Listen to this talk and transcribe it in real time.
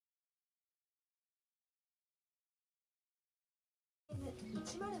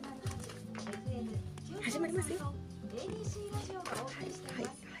始まりますよ。ABC ラジオがお送りしてい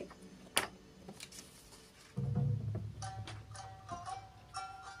ます。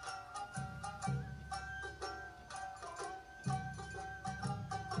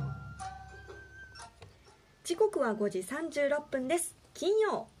時刻は5時36分です。金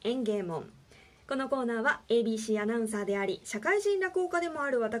曜演芸もん。このコーナーは ABC アナウンサーであり社会人落語家でもあ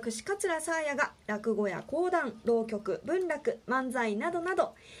る私桂紗綾が落語や講談、浪曲、文楽、漫才などな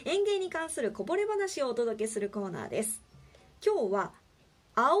ど演芸に関するこぼれ話をお届けするコーナーです。今日は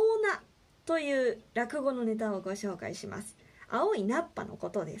青菜という落語のネタをご紹介します。青い菜っぱのこ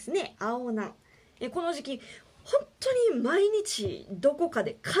とですね。青菜。この時期本当に毎日どこか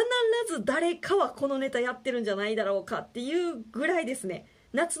で必ず誰かはこのネタやってるんじゃないだろうかっていうぐらいですね、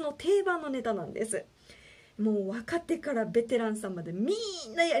夏の定番のネタなんです。もう若手からベテランさんまでみ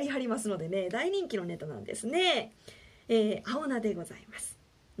んなやりはりますのでね、大人気のネタなんですね。青菜でございます。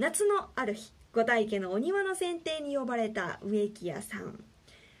夏のある日、御大家のお庭の剪定に呼ばれた植木屋さん。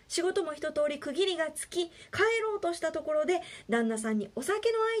仕事も一通り区切りがつき、帰ろうとしたところで旦那さんにお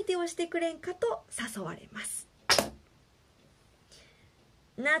酒の相手をしてくれんかと誘われます。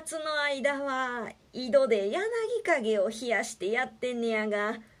夏の間は井戸で柳陰を冷やしてやってんねや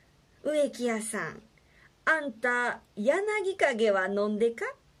が、植木屋さん、あんた柳陰は飲んでか？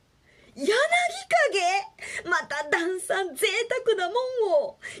柳陰？また旦さん贅沢なもん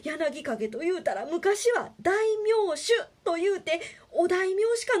を。柳陰と言うたら昔は大名酒と言うてお大名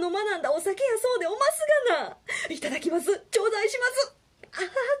しか飲まなんだお酒やそうでおますがな。いただきます。頂戴します。あ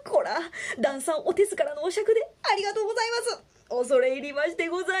あ、こら旦さんお手すからのお酌でありがとうございます。恐れ入りまして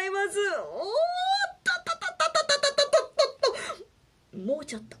ございます。おーっとっとっとっとっとっとっとっと、もう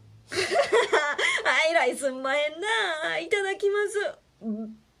ちょっとあいらいすんまへんな。いただきます。よ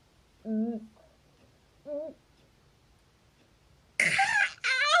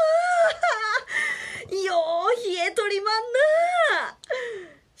う冷えとりまんな。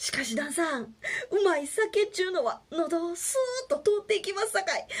しかし旦さん、うまい酒っちゅうのは喉をスーッと通っていきますさ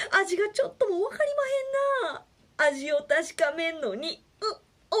かい、味がちょっとも分かりまへんな。味を確かめんのにお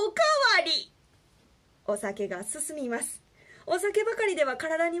かわり。お酒が進みます。お酒ばかりでは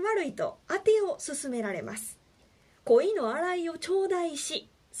体に悪いとあてを勧められます。鯉の洗いを頂戴し、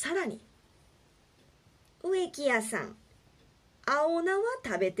さらに植木屋さん、青菜は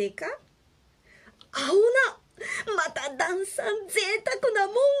食べてか？青菜、また旦さん贅沢な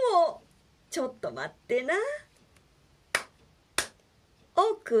もんを。ちょっと待ってな。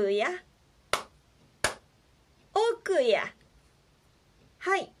奥や奥や。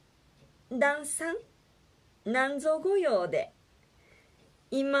はい、旦さん、なんぞご用で？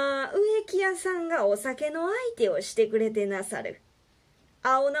今植木屋さんがお酒の相手をしてくれてなさる。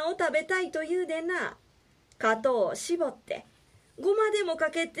青菜を食べたいというでな、加糖を絞ってごまでも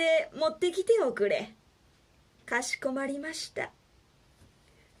かけて持ってきておくれ。かしこまりました。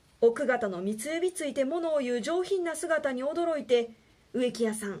奥方の三つ指ついて物を言う上品な姿に驚いて、植木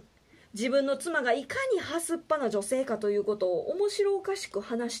屋さん、自分の妻がいかにはすっぱな女性かということを面白おかしく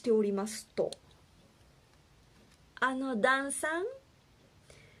話しておりますと、旦さん、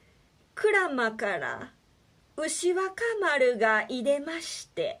鞍馬から牛若丸がいでまし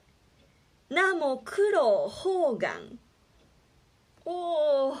て、名も九郎宝願。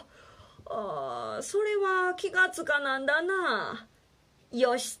おお、それは気がつかなんだな。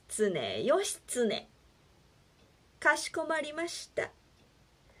義経義経。かしこまりました。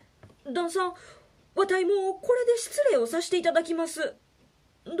旦さん、わたいもこれで失礼をさせていただきます。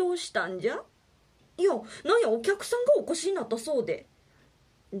どうしたんじゃ？いや、なんやお客さんがお越しになったそうで。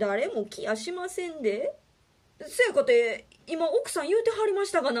誰も来やしませんで。せやかて今奥さん言うてはりま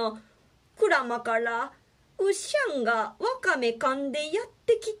したがな、鞍馬からうしゃんがわかめ噛んでやっ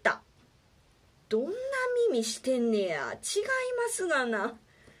てきた。どんな耳してんねや。違いますがな。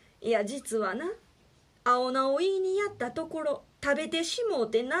いや実はな、青菜を言いにやったところ食べてしも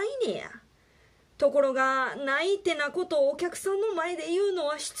うてないねや。ところがないってなことをお客さんの前で言うの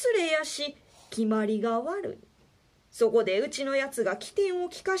は失礼やし、決まりが悪い。そこでうちのやつが起点を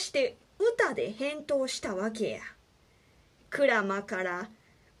聞かして歌で返答したわけや。鞍馬から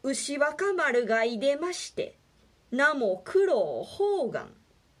牛若丸がいでまして、名も九郎宝願。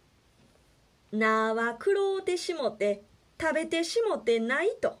なあは苦労てしもて食べてしもてない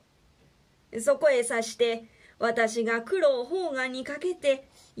と。そこへさして私が九郎宝願にかけて、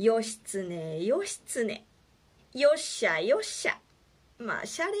義経義経、よっしゃよっしゃ。まあ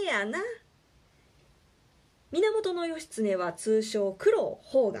しゃれやな。源義経は通称九郎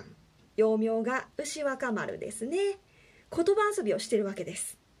宝願、幼名が牛若丸ですね。言葉遊びをしてるわけで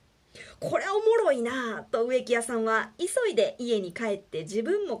す。これおもろいなと植木屋さんは急いで家に帰って自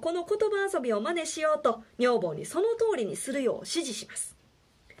分もこの言葉遊びを真似しようと女房にその通りにするよう指示します。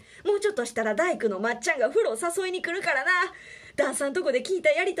もうちょっとしたら大工のまっちゃんが風呂を誘いに来るからな。旦さんとこで聞いた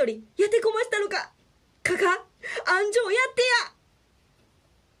やりとりやってこましたのか。かか、安城やって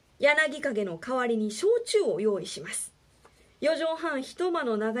や。柳陰の代わりに焼酎を用意します。4畳半一間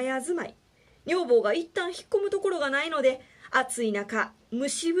の長屋住まい。女房が一旦引っ込むところがないので暑い中蒸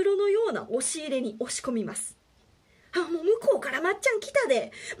し風呂のような押し入れに押し込みます。もう向こうからまっちゃん来た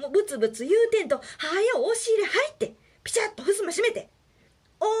で。もうブツブツ言うてんと、はよ押し入れ入ってピチャッと襖閉めて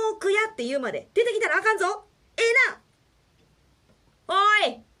おーくやって言うまで出てきたらあかんぞ。ええな。お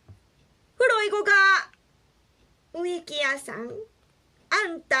い、風呂行こうか。植木屋さん、あ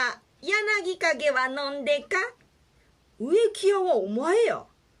んた柳陰は飲んでか。植木屋はお前や。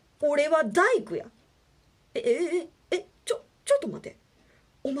俺は大工や。ちょっと待て。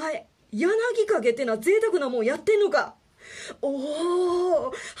お前柳陰ってな贅沢なもんやってんのか。お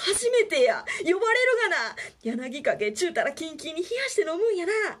お、初めてや。呼ばれるがな。柳陰ちゅうたらキンキンに冷やして飲むんや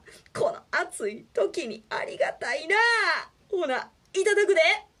な。この暑い時にありがたいな。ほな、いただくで。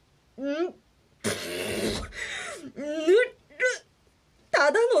ぬる。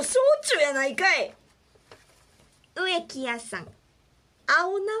ただの焼酎やないかい。植木屋さん、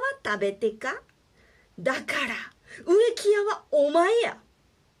青菜は食べてか。だから植木屋はお前や。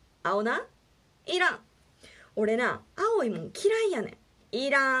青菜いらん。俺な、青いもん嫌いやねん。い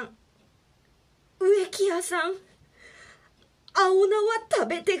らん。植木屋さん、青菜は食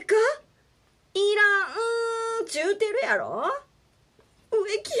べてか。いらんちゅうてるやろ。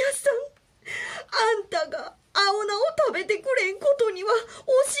植木屋さん、あんたが青菜を食べてくれんことには押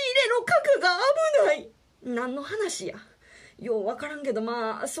し入れの核が危ない。何の話や。ようわからんけど、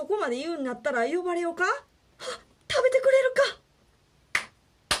まあそこまで言うんなったら呼ばれようか。食べてくれるか。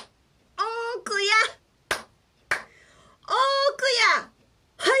おーくや、おーくや。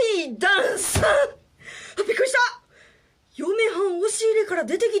はい旦さん。びっくりした。嫁はん押し入れから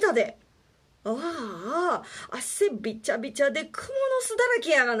出てきたで。汗びちゃびちゃで蜘蛛の巣だら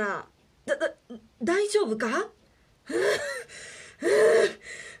けやがな。大丈夫か。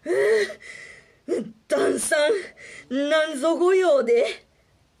旦さん、なんぞご用で。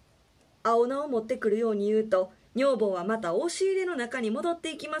青菜を持ってくるように言うと、女房はまた押し入れの中に戻っ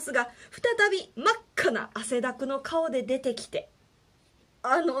ていきますが、再び真っ赤な汗だくの顔で出てきて、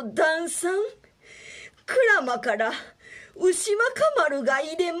旦さん、鞍馬から牛若丸が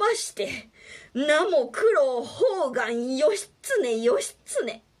入れまして、名も九郎宝願義経義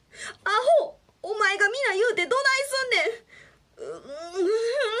経。アホ、お前が皆言うてどないす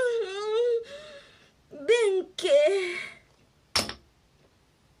んねん。弁慶っ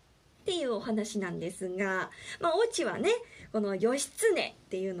ていうお話なんですが、オチはね、この義経っ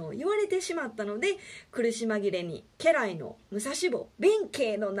ていうのを言われてしまったので、苦し紛れに家来の武蔵坊弁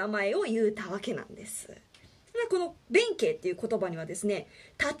慶の名前を言うたわけなんです。この弁慶っていう言葉にはですね、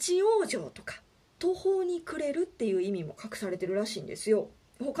立ち往生とか途方に暮れるっていう意味も隠されてるらしいんですよ。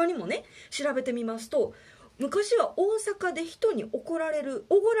他にもね、調べてみますと、昔は大阪で人におごられる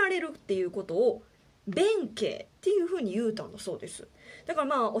っていうことを弁慶っていうふうに言うたんだそうです。だか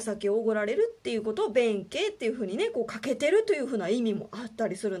らお酒をおごられるっていうことを弁慶っていうふうにね、こうかけてるというふうな意味もあった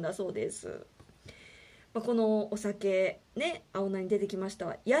りするんだそうです。このお酒ね、青菜に出てきまし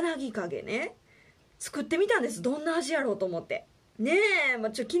た柳陰ね、作ってみたんです。どんな味やろうと思ってねえ、ちょ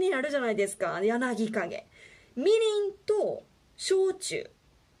っと気になるじゃないですか。柳陰、みりんと焼酎、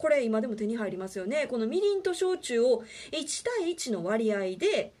これ今でも手に入りますよね。このみりんと焼酎を1対1の割合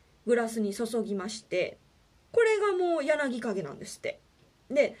でグラスに注ぎまして、これがもう柳陰なんですって。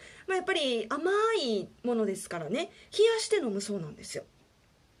で、やっぱり甘いものですからね、冷やして飲むそうなんですよ。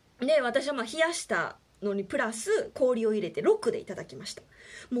で、私は冷やしたのにプラス氷を入れてロックでいただきました。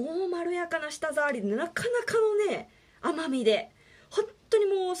もうまろやかな舌触りで、なかなかのね甘みで、本当に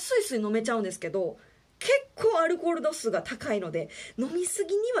もうスイスイ飲めちゃうんですけど、結構アルコール度数が高いので飲みす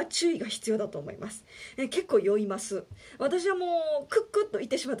ぎには注意が必要だと思います。結構酔います。私はもうクックッといっ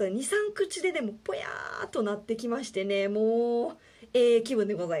てしまったら 2,3 口でもぽやーっとなってきましてね、もう気分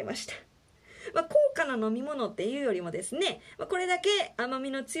でございました。高価な飲み物っていうよりもですね、これだけ甘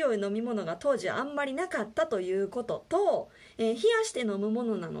みの強い飲み物が当時はあんまりなかったということと、冷やして飲むも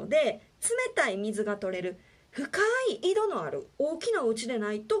のなので冷たい水が取れる深い井戸のある大きなお家で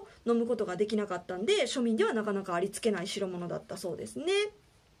ないと飲むことができなかったんで、庶民ではなかなかありつけない代物だったそうですね。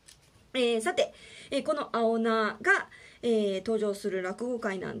さて、この青菜が、登場する落語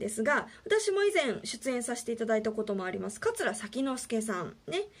会なんですが、私も以前出演させていただいたこともあります桂咲之助さん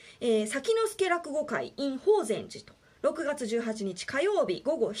ね、咲之助落語会 in 法善寺と6月18日火曜日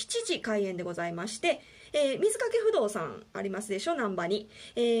午後7時開演でございまして、水掛不動産ありますでしょ、難波に、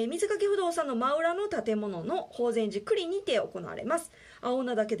水掛不動産の真裏の建物の法善寺栗にて行われます。青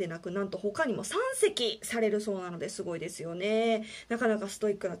菜だけでなく、なんと他にも3席されるそうなので、すごいですよね。なかなかスト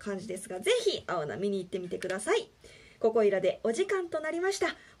イックな感じですが、ぜひ青菜見に行ってみてください。ここいらでお時間となりまし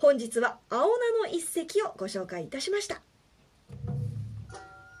た。本日は青菜の一席をご紹介いたしました。あ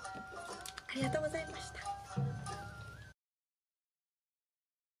りがとうございました。